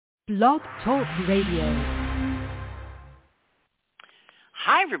Blog Talk Radio.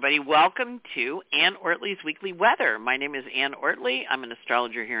 Hi, everybody. Welcome to Ann Ortelee's Weekly Weather. My name is Ann Ortelee. I'm an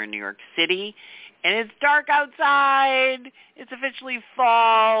astrologer here in New York City, and it's dark outside. It's officially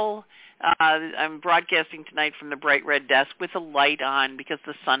fall. I'm broadcasting tonight from the bright red desk with a light on because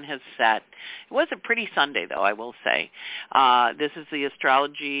the sun has set. It was a pretty Sunday, though, I will say. This is the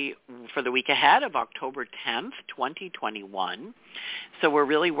astrology for the week ahead of October 10th, 2021. So we're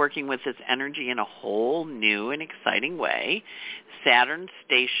really working with this energy in a whole new and exciting way. Saturn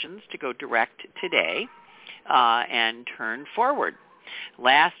stations to go direct today and turn forward.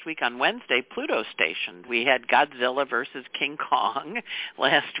 Last week on Wednesday, Pluto stationed. We had Godzilla versus King Kong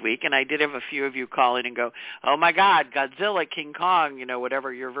last week, and I did have a few of you call in and go, oh my God, Godzilla, King Kong, you know,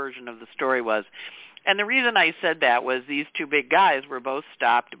 whatever your version of the story was. And the reason I said that was these two big guys were both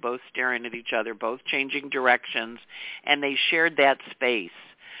stopped, both staring at each other, both changing directions, and they shared that space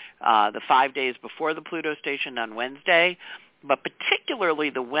the 5 days before the Pluto station on Wednesday, but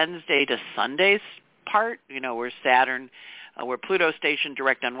particularly the Wednesday to Sunday part, you know, where Pluto stationed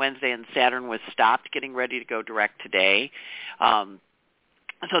direct on Wednesday and Saturn was stopped, getting ready to go direct today.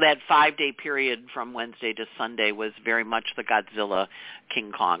 So that 5-day period from Wednesday to Sunday was very much the Godzilla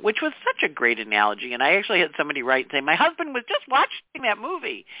King Kong, which was such a great analogy. And I actually had somebody write and say, my husband was just watching that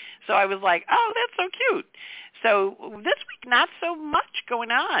movie. So I was like, oh, that's so cute. So this week, not so much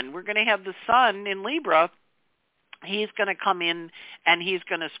going on. We're going to have the sun in Libra. He's going to come in and he's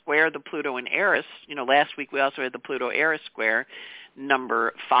going to square the Pluto and Eris. You know, last week we also had the Pluto-Eris square,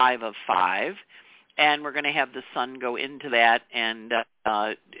 number 5 of 5. And we're going to have the sun go into that and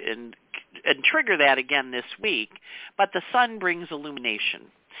trigger that again this week. But the sun brings illumination.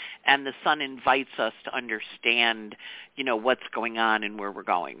 And the sun invites us to understand, you know, what's going on and where we're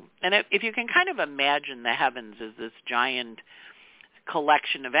going. And if you can kind of imagine the heavens as this giant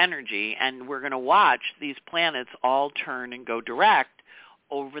collection of energy, and we're going to watch these planets all turn and go direct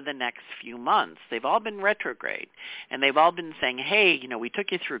over the next few months. They've all been retrograde, and they've all been saying, hey, you know, we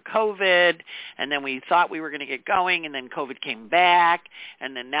took you through COVID, and then we thought we were going to get going, and then COVID came back,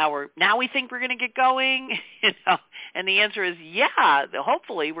 and then now we think we're going to get going, you know, and the answer is, yeah,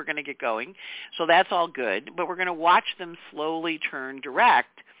 hopefully we're going to get going, so that's all good, but we're going to watch them slowly turn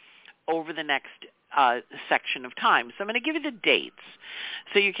direct over the next section of time. So I'm going to give you the dates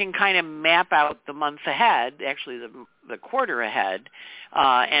so you can kind of map out the month ahead, actually the quarter ahead,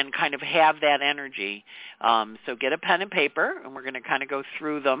 and kind of have that energy. So get a pen and paper, and we're going to kind of go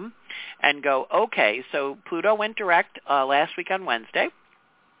through them and go, okay, so Pluto went direct last week on Wednesday.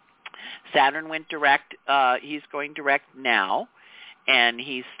 Saturn went direct. He's going direct now, and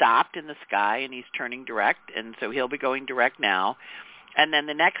he's stopped in the sky, and he's turning direct, and so he'll be going direct now. And then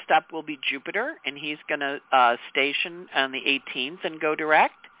the next up will be Jupiter, and he's going to station on the 18th and go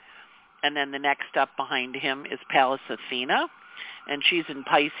direct. And then the next up behind him is Pallas Athena, and she's in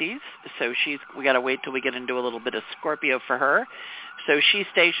Pisces, so we got to wait till we get into a little bit of Scorpio for her. So she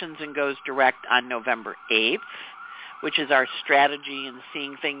stations and goes direct on November 8th, which is our strategy in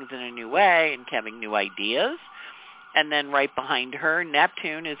seeing things in a new way and having new ideas. And then right behind her,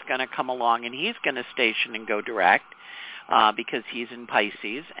 Neptune is going to come along, and he's going to station and go direct. Because he's in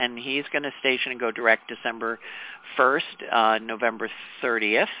Pisces, and he's going to station and go direct December 1st, November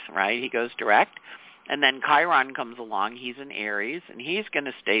 30th, right? He goes direct. And then Chiron comes along. He's in Aries, and he's going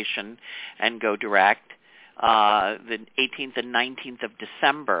to station and go direct the 18th and 19th of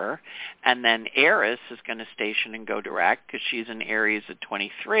December. And then Eris is going to station and go direct because she's in Aries at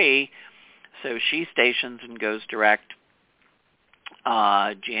 23. So she stations and goes direct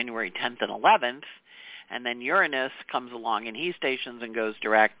January 10th and 11th. And then Uranus comes along, and he stations and goes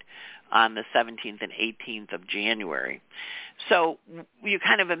direct on the 17th and 18th of January. So you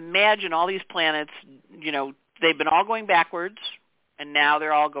kind of imagine all these planets, you know, they've been all going backwards, and now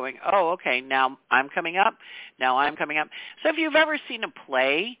they're all going, oh, okay, now I'm coming up, now I'm coming up. So if you've ever seen a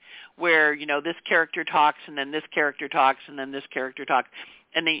play where, you know, this character talks, and then this character talks, and then this character talks,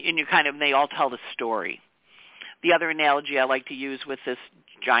 and they all tell the story. The other analogy I like to use with this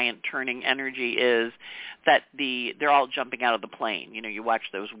giant turning energy is that they're all jumping out of the plane. You know, you watch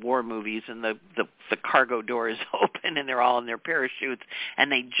those war movies and the cargo door is open and they're all in their parachutes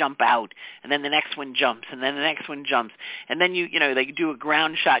and they jump out, and then the next one jumps, and then the next one jumps, and then you know they do a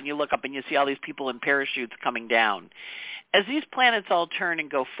ground shot and you look up and you see all these people in parachutes coming down. As these planets all turn and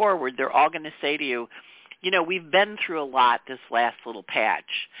go forward, they're all going to say to you, you know, we've been through a lot this last little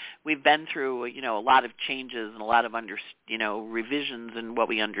patch. We've been through, you know, a lot of changes and a lot of, revisions in what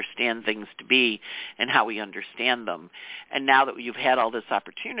we understand things to be and how we understand them. And now that you've had all this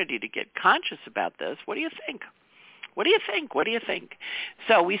opportunity to get conscious about this, what do you think? What do you think? What do you think?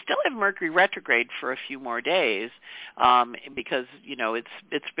 So we still have Mercury retrograde for a few more days because,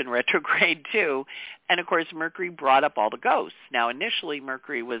 it's been retrograde too. And, of course, Mercury brought up all the ghosts. Now, initially,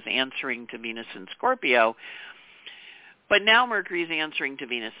 Mercury was answering to Venus in Scorpio, but now Mercury is answering to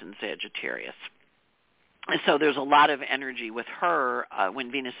Venus in Sagittarius. So there's a lot of energy with her.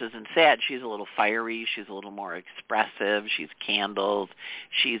 When Venus is in Sag, she's a little fiery. She's a little more expressive. She's candles.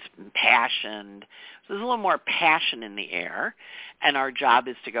 She's impassioned. So there's a little more passion in the air. And our job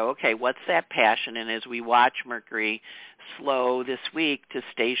is to go, okay, what's that passion? And as we watch Mercury slow this week to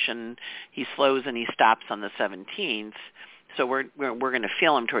station, he slows and he stops on the 17th. So we're going to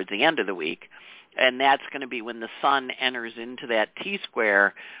feel him towards the end of the week. And that's going to be when the sun enters into that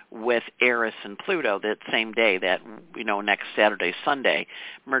T-square with Eris and Pluto that same day, that, next Saturday, Sunday.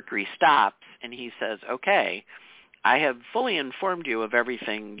 Mercury stops and he says, okay, I have fully informed you of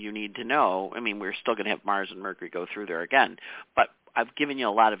everything you need to know. I mean, we're still going to have Mars and Mercury go through there again, but I've given you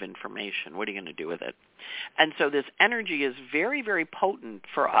a lot of information. What are you going to do with it? And so this energy is very, very potent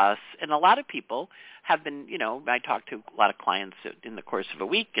for us. And a lot of people have been, I talked to a lot of clients in the course of a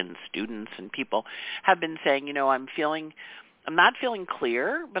week, and students and people have been saying, I'm not feeling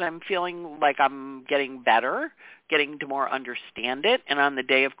clear, but I'm feeling like I'm getting better, getting to more understand it. And on the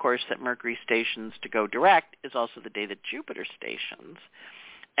day, of course, that Mercury stations to go direct is also the day that Jupiter stations.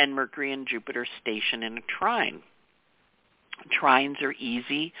 And Mercury and Jupiter station in a trine. Trines are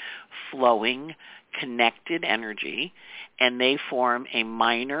easy, flowing, connected energy, and they form a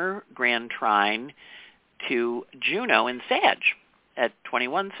minor grand trine to Juno in Sag at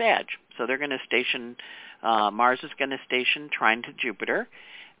 21 Sag. So they're going to station, Mars is going to station trine to Jupiter.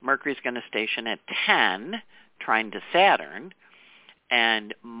 Mercury is going to station at 10, trine to Saturn.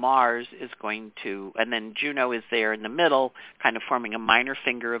 And Mars is going to, and then Juno is there in the middle, kind of forming a minor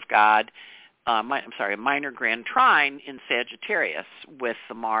finger of God. A minor grand trine in Sagittarius with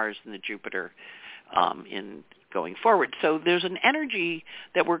the Mars and the Jupiter in going forward. So there's an energy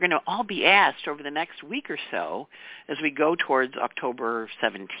that we're going to all be asked over the next week or so as we go towards October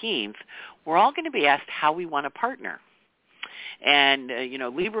 17th. We're all going to be asked how we want to partner. And,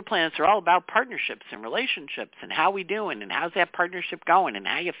 Libra planets are all about partnerships and relationships and how we doing and how's that partnership going and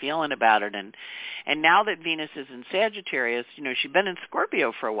how you feeling about it. And now that Venus is in Sagittarius, she'd been in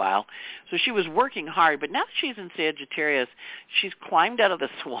Scorpio for a while, so she was working hard. But now that she's in Sagittarius, she's climbed out of the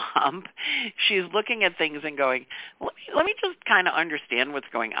swamp. She's looking at things and going, let me just kind of understand what's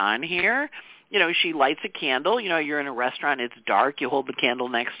going on here. She lights a candle. You're in a restaurant, it's dark. You hold the candle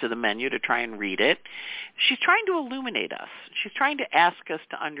next to the menu to try and read it. She's trying to illuminate us. She's trying to ask us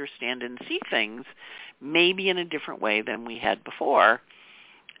to understand and see things maybe in a different way than we had before.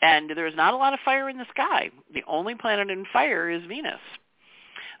 And there's not a lot of fire in the sky. The only planet in fire is Venus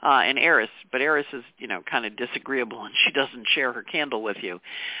and Eris. But Eris is, kind of disagreeable, and she doesn't share her candle with you.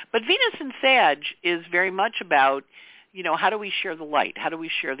 But Venus in Sag is very much about, how do we share the light? How do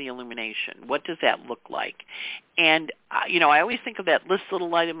we share the illumination? What does that look like? And, I always think of that, this little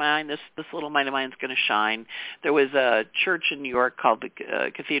light of mine, this little light of mine is going to shine. There was a church in New York called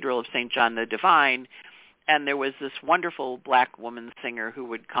the Cathedral of St. John the Divine, and there was this wonderful black woman singer who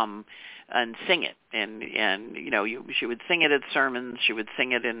would come and sing it. And she would sing it at sermons. She would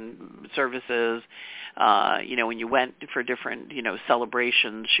sing it in services. When you went for different,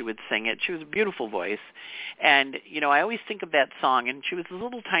 celebrations, she would sing it. She was a beautiful voice. And, I always think of that song, and she was a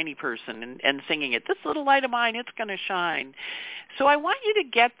little tiny person and singing it, this little light of mine, it's going to shine. So I want you to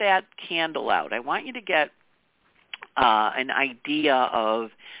get that candle out. I want you to get an idea of,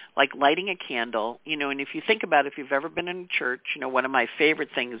 like, lighting a candle, and if you think about it, if you've ever been in church, one of my favorite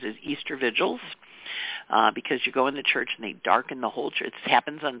things is Easter vigils, because you go in the church and they darken the whole church. It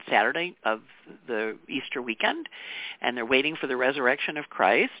happens on Saturday of the Easter weekend, and they're waiting for the resurrection of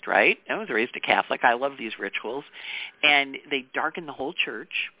Christ, right? I was raised a Catholic. I love these rituals. And they darken the whole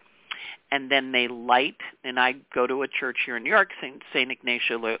church, and then they light, and I go to a church here in New York, St.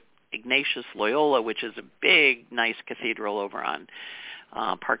 Ignatius Loyola, which is a big, nice cathedral over on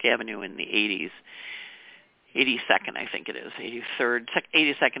Park Avenue in the 82nd, I think it is, 82nd,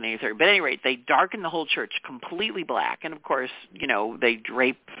 83rd. But at any rate, they darken the whole church completely black. And, of course, they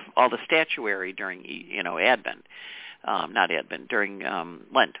drape all the statuary during, during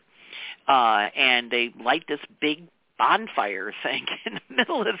Lent. And they light this big bonfire thing in the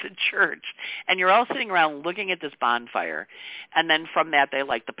middle of the church, and you're all sitting around looking at this bonfire, and then from that they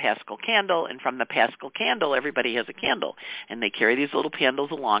light the Paschal candle, and from the Paschal candle everybody has a candle, and they carry these little candles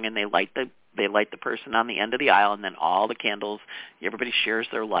along, and they light the person on the end of the aisle, and then all the candles, everybody shares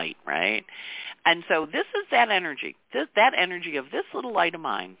their light, right? And so this is that energy of this little light of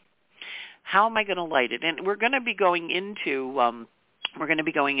mine How am I going to light it? And we're going to be going into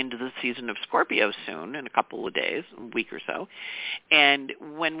the season of Scorpio soon, in a couple of days, a week or so. And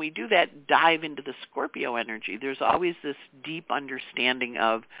when we do that dive into the Scorpio energy, there's always this deep understanding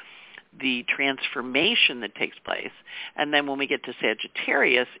of the transformation that takes place. And then when we get to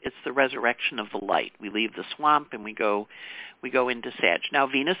Sagittarius, it's the resurrection of the light. We leave the swamp and we go into Sag. Now,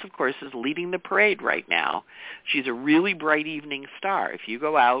 Venus, of course, is leading the parade right now. She's a really bright evening star. If you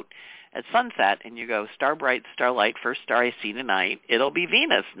go out at sunset and you go, star bright, star light, first star I see tonight, it'll be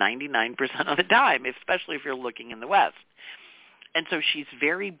Venus 99% of the time, especially if you're looking in the west. And so she's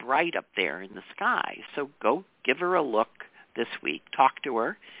very bright up there in the sky. So go give her a look this week, talk to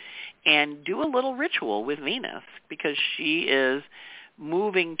her, and do a little ritual with Venus, because she is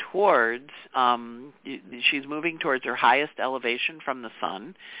moving towards her highest elevation from the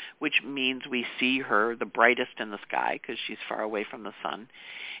sun, which means we see her the brightest in the sky because she's far away from the sun.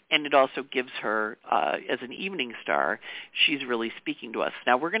 And it also gives her, as an evening star, she's really speaking to us.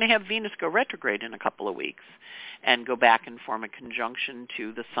 Now, we're going to have Venus go retrograde in a couple of weeks and go back and form a conjunction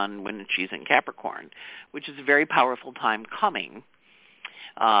to the sun when she's in Capricorn, which is a very powerful time coming.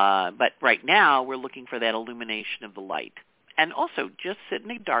 But right now, we're looking for that illumination of the light. And also, just sit in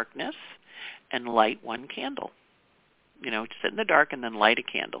the darkness and light one candle. Just sit in the dark and then light a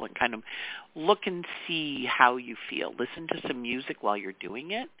candle and kind of look and see how you feel. Listen to some music while you're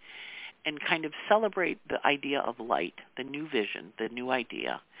doing it and kind of celebrate the idea of light, the new vision, the new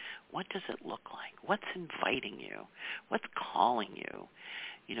idea. What does it look like? What's inviting you? What's calling you?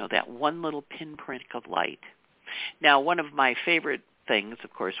 That one little pinprick of light. Now, one of my favorite things,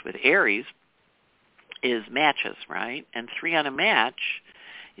 of course, with Aries is matches, right? And 3 on a match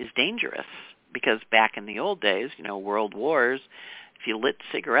is dangerous because back in the old days, world wars, if you lit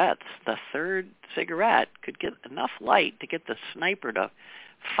cigarettes, the third cigarette could get enough light to get the sniper to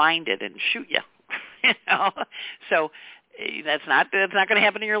find it and shoot you. So that's not going to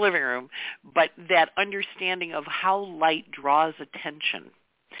happen in your living room. But that understanding of how light draws attention,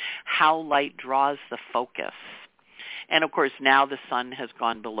 how light draws the focus. And, of course, now the sun has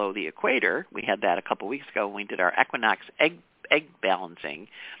gone below the equator. We had that a couple weeks ago when we did our equinox egg balancing.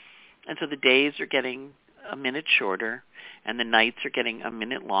 And so the days are getting a minute shorter, and the nights are getting a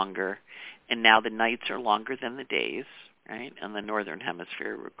minute longer. And now the nights are longer than the days, right? And the northern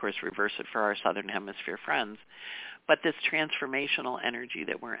hemisphere, of course, reverse it for our southern hemisphere friends. But this transformational energy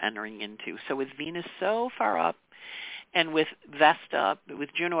that we're entering into. So with Venus so far up, and with Vesta,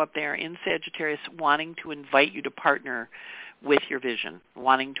 with Juno up there in Sagittarius, wanting to invite you to partner with your vision,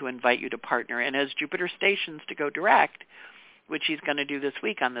 wanting to invite you to partner. And as Jupiter stations to go direct, which he's going to do this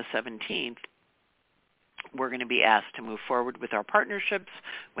week on the 17th, we're going to be asked to move forward with our partnerships,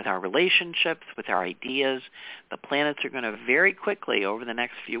 with our relationships, with our ideas. The planets are going to very quickly, over the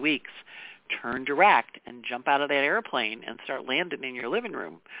next few weeks, turn direct and jump out of that airplane and start landing in your living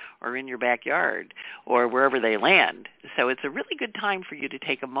room or in your backyard or wherever they land. So it's a really good time for you to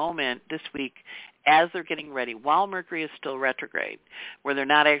take a moment this week as they're getting ready, while Mercury is still retrograde, where they're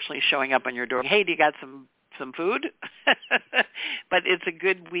not actually showing up on your door, hey, do you got some food? But it's a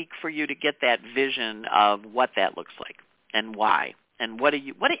good week for you to get that vision of what that looks like and why and what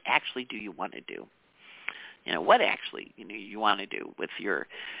actually do you want to do? What actually you want to do with your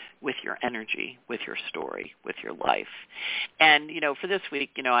energy, with your story, with your life. And, for this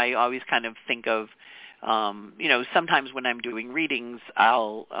week, I always kind of think of, sometimes when I'm doing readings,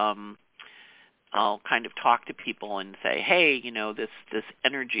 I'll kind of talk to people and say, hey, this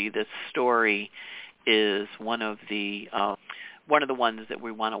energy, this story is one of the ones that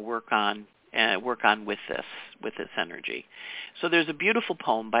we want to work on with this energy. So there's a beautiful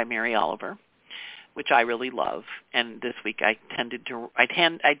poem by Mary Oliver, which I really love, and this week I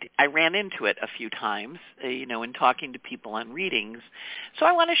ran into it a few times, in talking to people on readings. So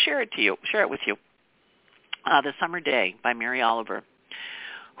I want to share it with you. The Summer Day by Mary Oliver.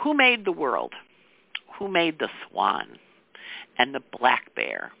 Who made the world? Who made the swan and the black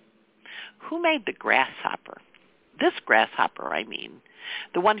bear? Who made the grasshopper? This grasshopper, I mean,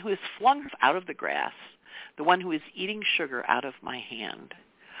 the one who is flung out of the grass, the one who is eating sugar out of my hand,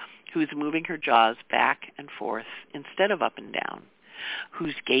 who's moving her jaws back and forth instead of up and down,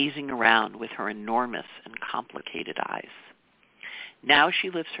 who's gazing around with her enormous and complicated eyes. Now she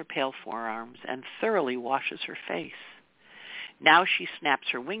lifts her pale forearms and thoroughly washes her face. Now she snaps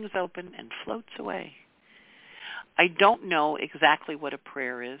her wings open and floats away. I don't know exactly what a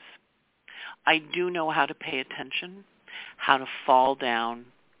prayer is. I do know how to pay attention, how to fall down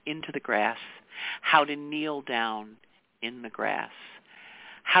into the grass, how to kneel down in the grass,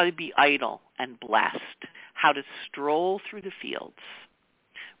 how to be idle and blessed, how to stroll through the fields.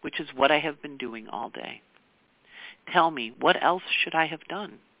 which is what I have been doing all day. Tell me, what else should I have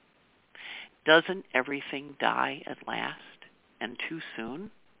done? Doesn't everything die at last, and too soon?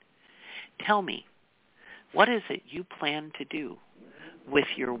 Tell me, what is it you plan to do with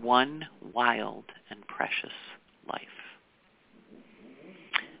your one wild and precious life?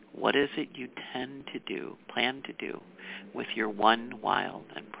 What is it you plan to do with your one wild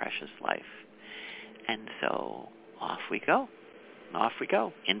and precious life? And so off we go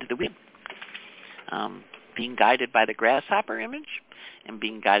into the week. Being guided by the grasshopper image, and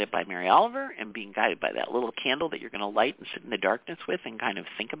being guided by Mary Oliver, and being guided by that little candle that you're going to light and sit in the darkness with and kind of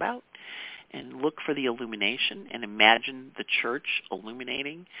think about, and look for the illumination, and imagine the church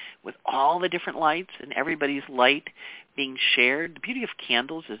illuminating with all the different lights and everybody's light being shared. The beauty of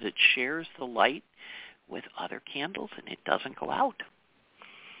candles is it shares the light with other candles, and it doesn't go out.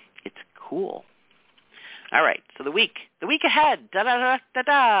 It's cool. All right, so the week ahead.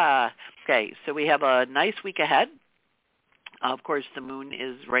 Da-da-da-da-da. Okay, so we have a nice week ahead. Of course, the moon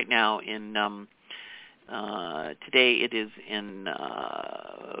is right now in, today it is in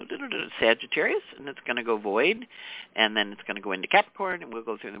Sagittarius, and it's going to go void, and then it's going to go into Capricorn, and we'll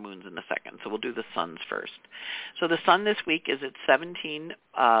go through the moons in a second. So we'll do the suns first. So the sun this week is at 17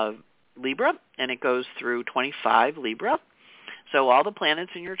 Libra, and it goes through 25 Libra. So all the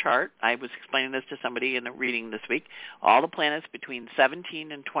planets in your chart, I was explaining this to somebody in a reading this week, all the planets between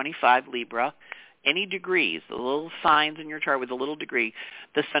 17 and 25 Libra, any degrees, the little signs in your chart with a little degree,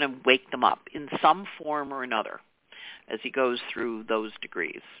 the sun will wake them up in some form or another as he goes through those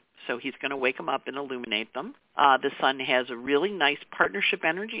degrees. So he's going to wake them up and illuminate them. The sun has a really nice partnership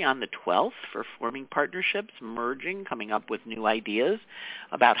energy on the 12th for forming partnerships, merging, coming up with new ideas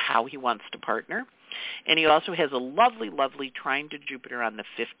about how he wants to partner. And he also has a lovely, lovely trine to Jupiter on the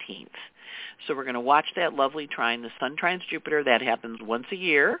 15th. So we're going to watch that lovely trine. The sun trines Jupiter. That happens once a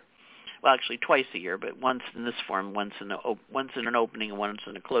year. Well, actually twice a year, but once in this form, once in an opening and once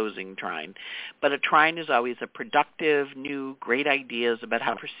in a closing trine. But a trine is always a productive, new, great ideas about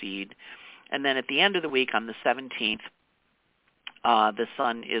how to proceed. And then at the end of the week on the 17th, the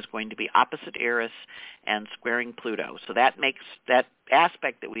sun is going to be opposite Eris and squaring Pluto. So that makes that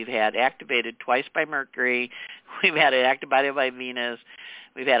aspect that we've had activated twice by Mercury. We've had it activated by Venus.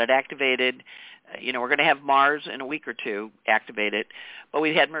 We've had it activated. We're going to have Mars in a week or two activated, but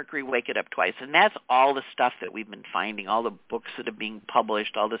we've had Mercury wake it up twice. And that's all the stuff that we've been finding, all the books that are being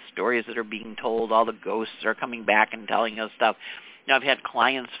published, all the stories that are being told, all the ghosts are coming back and telling us stuff. I've had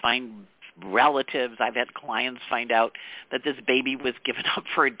clients find relatives. I've had clients find out that this baby was given up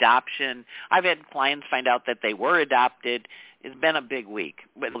for adoption. I've had clients find out that they were adopted. It's been a big week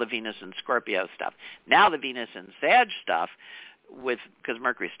with the Venus and Scorpio stuff. Now the Venus and Sag stuff, because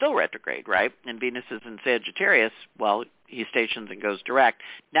Mercury's still retrograde, right? And Venus is in Sagittarius. Well, he stations and goes direct.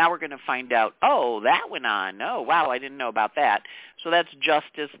 Now we're going to find out, that went on. Oh, wow, I didn't know about that. So that's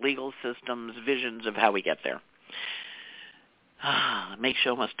justice, legal systems, visions of how we get there. It makes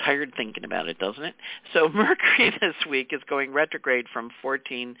you almost tired thinking about it, doesn't it? So Mercury this week is going retrograde from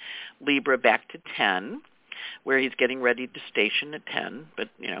 14 Libra back to 10, where he's getting ready to station at 10, but,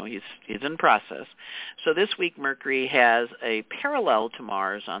 he's in process. So this week Mercury has a parallel to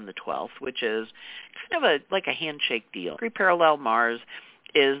Mars on the 12th, which is kind of like a handshake deal. Mercury parallel Mars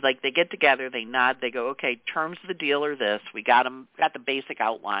is like they get together, they nod, they go, okay, terms of the deal are this. We got the basic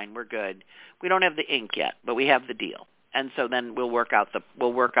outline, we're good. We don't have the ink yet, but we have the deal. And so then we'll work out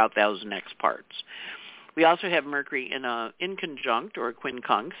those next parts. We also have Mercury in conjunct or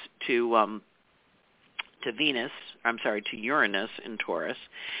quincunx to Uranus in Taurus,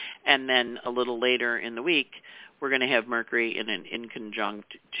 and then a little later in the week we're going to have Mercury in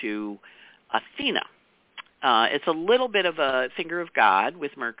conjunct to Athena. It's a little bit of a finger of God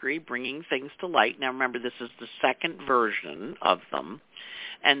with Mercury bringing things to light. Now remember, this is the second version of them,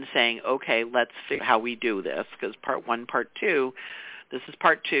 and saying, okay, let's figure out how we do this, because part one, part two, this is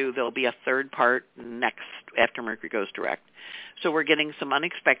part two. There'll be a third part next after Mercury goes direct. So we're getting some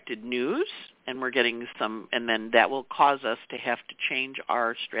unexpected news, and then that will cause us to have to change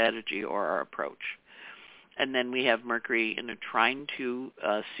our strategy or our approach. And then we have Mercury in a trine to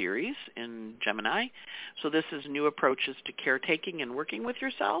series in Gemini. So this is new approaches to caretaking and working with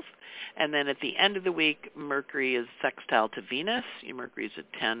yourself. And then at the end of the week, Mercury is sextile to Venus. Mercury is at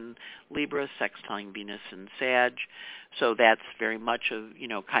 10 Libra, sextiling Venus in Sag. So that's very much of,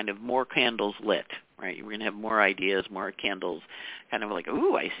 kind of more candles lit, right? We're going to have more ideas, more candles, kind of like,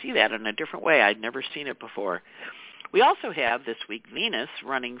 ooh, I see that in a different way. I'd never seen it before. We also have this week Venus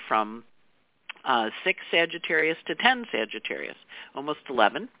running from 6 Sagittarius to 10 Sagittarius, almost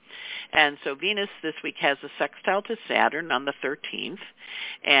 11. And so Venus this week has a sextile to Saturn on the 13th,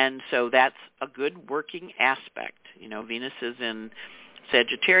 and so that's a good working aspect. You know, Venus is in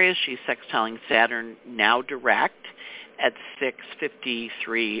Sagittarius. She's sextiling Saturn now direct at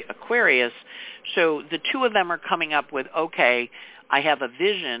 6:53 Aquarius. So the two of them are coming up with, okay, I have a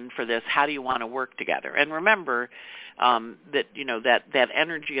vision for this. How do you want to work together? And remember that, you know, that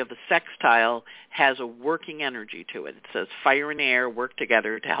energy of the sextile has a working energy to it. It says fire and air work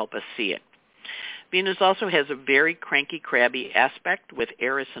together to help us see it. Venus also has a very cranky, crabby aspect with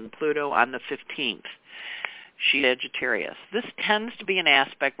Eris and Pluto on the 15th. She's Sagittarius. This tends to be an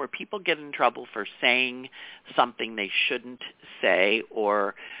aspect where people get in trouble for saying something they shouldn't say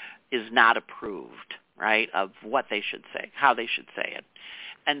or is not approved, right, of what they should say, how they should say it.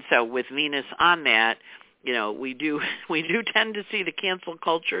 And so with Venus on that, you know, we do tend to see the cancel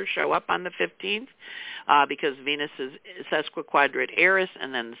culture show up on the 15th because Venus is sesquiquadrate Eris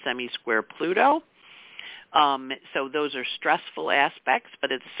and then semi-square Pluto. So those are stressful aspects,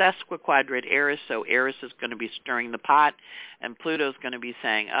 but it's sesquiquadrate Eris, so Eris is going to be stirring the pot, and Pluto's going to be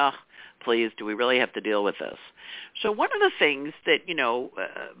saying, oh, please, do we really have to deal with this? So one of the things that, you know,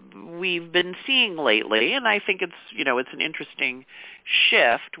 we've been seeing lately, and I think it's, you know, it's an interesting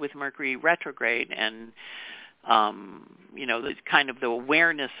shift with Mercury retrograde and, you know, the kind of the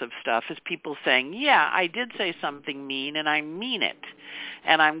awareness of stuff is people saying, yeah, I did say something mean, and I mean it,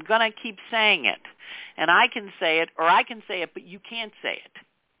 and I'm going to keep saying it. And I can say it, or I can say it, but you can't say it.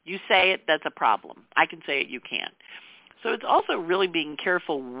 You say it, that's a problem. I can say it, you can't. So it's also really being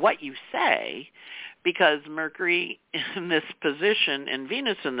careful what you say, because Mercury in this position and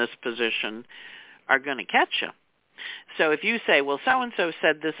Venus in this position are going to catch you. So if you say, well, so-and-so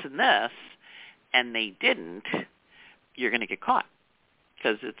said this and this, and they didn't, you're going to get caught,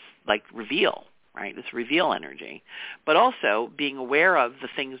 because it's like reveal, right? It's reveal energy. But also being aware of the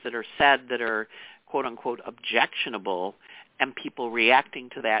things that are said that are quote-unquote objectionable, and people reacting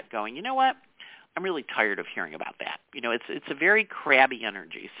to that going, you know what, I'm really tired of hearing about that. You know, it's a very crabby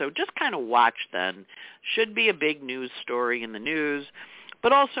energy. So just kind of watch then. Should be a big news story in the news,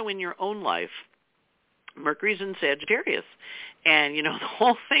 but also in your own life. Mercury's in Sagittarius. And, you know, the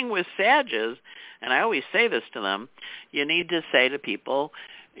whole thing with Sag is, and I always say this to them, you need to say to people,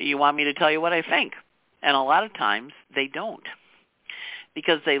 you want me to tell you what I think? And a lot of times they don't,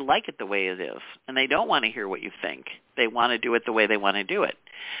 because they like it the way it is, and they don't want to hear what you think. They want to do it the way they want to do it.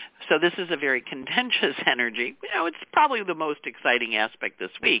 So this is a very contentious energy. You know, it's probably the most exciting aspect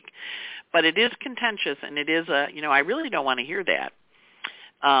this week, but it is contentious, and it is a, you know, I really don't want to hear that.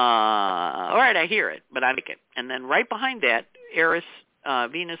 All right, I hear it, but I like it. And then right behind that, Eris,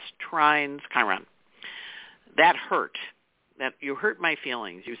 Venus trines Chiron. That hurt. That you hurt my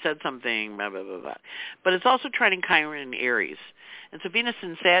feelings. You said something, blah, blah, blah, blah. But it's also trining Chiron and Aries. And so Venus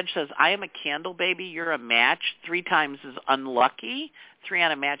in Sag says, I am a candle baby, you're a match. 3 times is unlucky. 3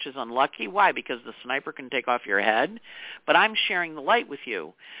 on a match is unlucky. Why? Because the sniper can take off your head. But I'm sharing the light with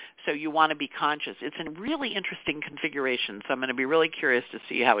you. So you want to be conscious. It's a really interesting configuration. So I'm going to be really curious to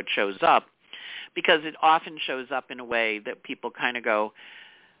see how it shows up, because it often shows up in a way that people kind of go,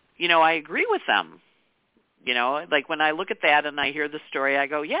 you know, I agree with them. You know, like when I look at that and I hear the story, I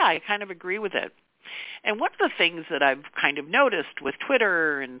go, yeah, I kind of agree with it. And one of the things that I've kind of noticed with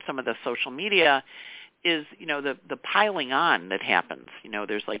Twitter and some of the social media is, you know, the piling on that happens. You know,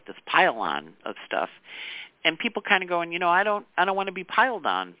 there's like this pile on of stuff. And people kind of going, you know, I don't want to be piled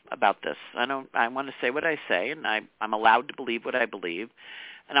on about this. I want to say what I say, and I'm allowed to believe what I believe,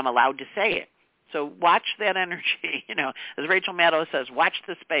 and I'm allowed to say it. So watch that energy, you know, as Rachel Maddow says, watch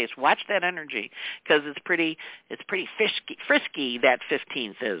the space, watch that energy, because it's pretty frisky, that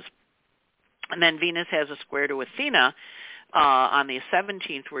 15th is. And then Venus has a square to Athena on the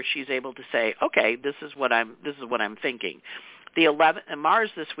 17th, where she's able to say, okay, this is what I'm thinking. The 11th, and Mars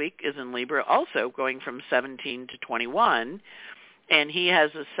this week is in Libra, also going from 17 to 21. And he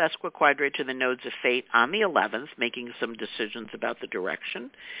has a sesquiquadrate to the nodes of fate on the 11th, making some decisions about the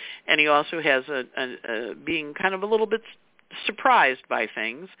direction. And he also has a being kind of a little bit surprised by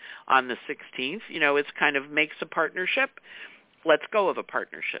things on the 16th. You know, it's kind of makes a partnership, lets go of a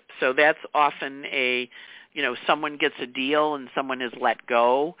partnership. So that's often a, you know, someone gets a deal and someone is let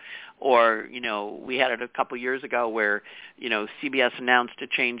go. Or, you know, we had it a couple years ago where, you know, CBS announced a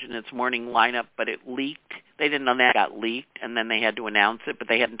change in its morning lineup, but it leaked. They didn't know that got leaked, and then they had to announce it, but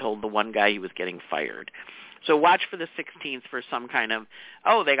they hadn't told the one guy he was getting fired. So watch for the 16th for some kind of,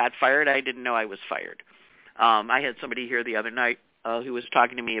 oh, they got fired, I didn't know I was fired. I had somebody here the other night who was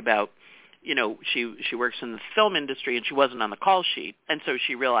talking to me about, she works in the film industry, and she wasn't on the call sheet, and so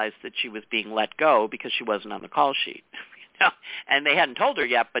she realized that she was being let go because she wasn't on the call sheet. And they hadn't told her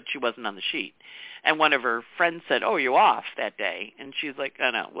yet, but she wasn't on the sheet. And one of her friends said, "Oh, you're off that day," and she's like,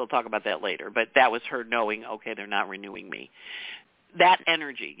 "Oh no, we'll talk about that later." But that was her knowing, okay, they're not renewing me. That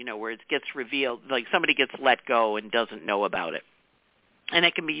energy, where it gets revealed, like somebody gets let go and doesn't know about it. And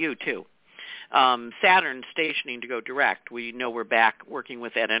it can be you, too. Saturn stationing to go direct. We know we're back working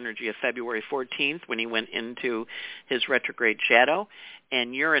with that energy of February 14th when he went into his retrograde shadow.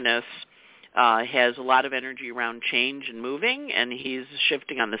 And Uranus has a lot of energy around change and moving, and he's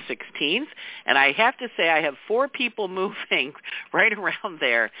shifting on the 16th. And I have to say I have 4 people moving right around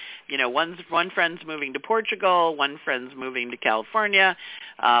there. One friend's moving to Portugal, one friend's moving to California,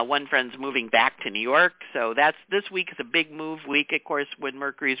 one friend's moving back to New York. So this week is a big move week, of course, when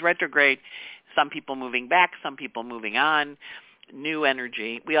Mercury's retrograde. Some people moving back, some people moving on, new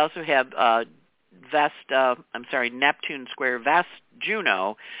energy. We also have Neptune square Vest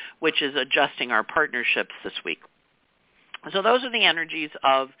Juno, which is adjusting our partnerships this week. So those are the energies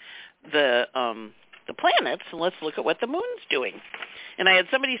of the planets, and let's look at what the moon's doing. And I had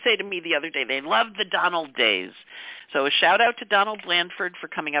somebody say to me the other day, they love the Donald days. So a shout out to Donald Blandford for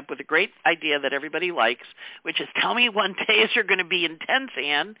coming up with a great idea that everybody likes, which is tell me when days are going to be intense,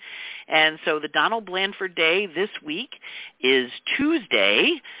 Anne. And so the Donald Blandford day this week is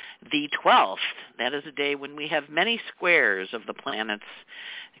Tuesday, the 12th. That is a day when we have many squares of the planets.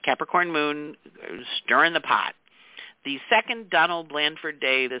 The Capricorn moon stirring the pot. The second Donald Blandford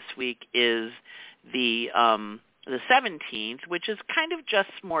day this week is the 17th, which is kind of just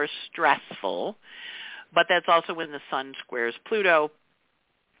more stressful, but that's also when the sun squares Pluto,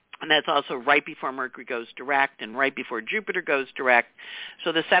 and that's also right before Mercury goes direct and right before Jupiter goes direct.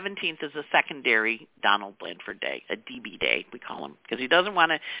 So the 17th is a secondary Donald Blandford day, a DB day, we call him, because he doesn't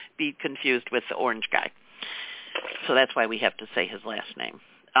want to be confused with the orange guy. So that's why we have to say his last name.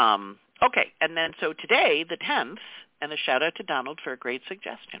 Okay, and then so today, the 10th, and a shout-out to Donald for a great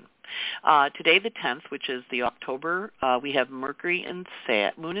suggestion. Today, the 10th, which is the October, we have Mercury and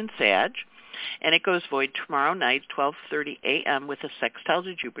Moon in Sag, and it goes void tomorrow night, 12:30 a.m. with a sextile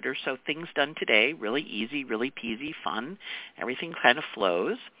to Jupiter, so things done today, really easy, really peasy, fun. Everything kind of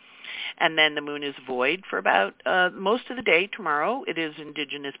flows. And then the moon is void for about most of the day tomorrow. It is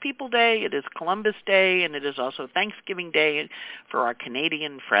Indigenous People Day, it is Columbus Day, and it is also Thanksgiving Day for our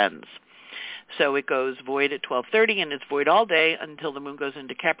Canadian friends. So it goes void at 12:30, and it's void all day until the moon goes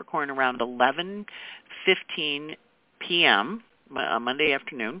into Capricorn around 11:15 p.m., Monday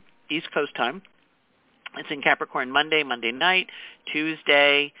afternoon, East Coast time. It's in Capricorn Monday night,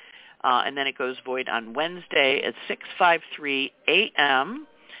 Tuesday, and then it goes void on Wednesday at 6:53 a.m.,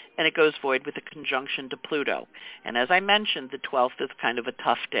 and it goes void with a conjunction to Pluto. And as I mentioned, the 12th is kind of a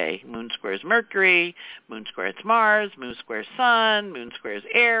tough day. Moon squares Mercury, Moon squares Mars, Moon squares Sun, Moon squares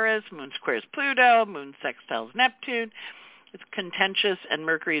Eris, Moon squares Pluto, Moon sextiles Neptune. It's contentious, and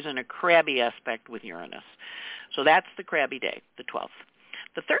Mercury's in a crabby aspect with Uranus. So that's the crabby day, the 12th.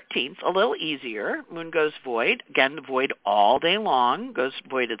 The 13th, a little easier. Moon goes void. Again, void all day long. Goes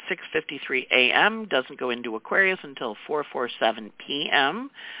void at 6:53 a.m. Doesn't go into Aquarius until 4:47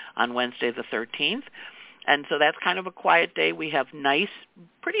 p.m. on Wednesday the 13th. And so that's kind of a quiet day. We have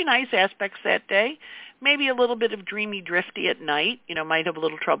pretty nice aspects that day. Maybe a little bit of dreamy, drifty at night. Might have a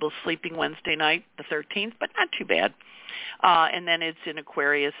little trouble sleeping Wednesday night, the 13th, but not too bad. And then it's in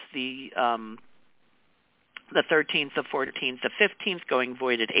Aquarius, the 13th, the 14th, the 15th, going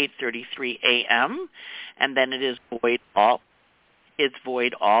void at 8:33 a.m., and then it is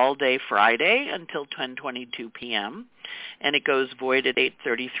void all day Friday until 10:22 p.m., and it goes void at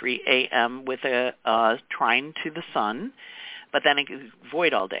 8:33 a.m. with a trine to the sun, but then it goes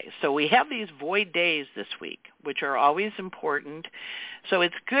void all day. So we have these void days this week, which are always important. So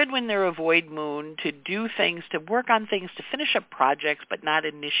it's good when they're a void moon to do things, to work on things, to finish up projects, but not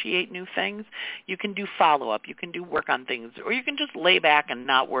initiate new things. You can do follow-up. You can do work on things, or you can just lay back and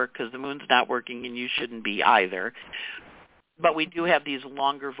not work because the moon's not working and you shouldn't be either. But we do have these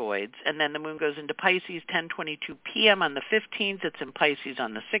longer voids. And then the moon goes into Pisces, 10:22 p.m. on the 15th. It's in Pisces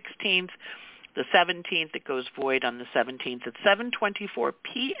on the 16th. The 17th, it goes void on the 17th at 7:24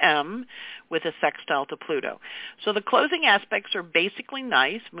 p.m. with a sextile to Pluto. So the closing aspects are basically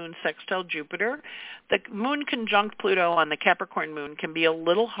nice. Moon sextile Jupiter. The moon conjunct Pluto on the Capricorn moon can be a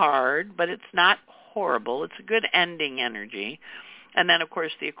little hard, but it's not horrible. It's a good ending energy. And then, of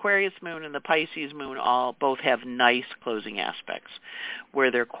course, the Aquarius moon and the Pisces moon both have nice closing aspects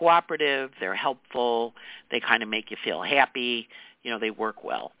where they're cooperative, they're helpful, they kind of make you feel happy, they work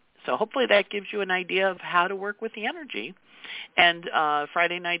well. So hopefully that gives you an idea of how to work with the energy. And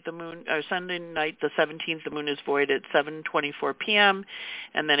Friday night, Sunday night, the 17th, the moon is void at 7:24 p.m.,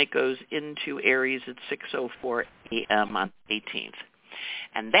 and then it goes into Aries at 6:04 a.m. on the 18th.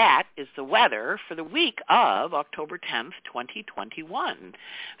 And that is the weather for the week of October 10th, 2021.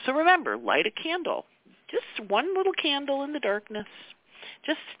 So remember, light a candle, just one little candle in the darkness.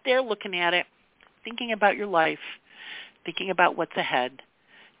 Just there looking at it, thinking about your life, thinking about what's ahead,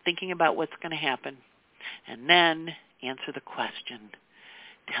 thinking about what's going to happen, and then answer the question.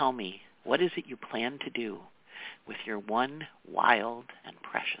 Tell me, what is it you plan to do with your one wild and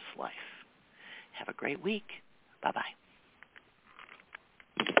precious life? Have a great week. Bye-bye.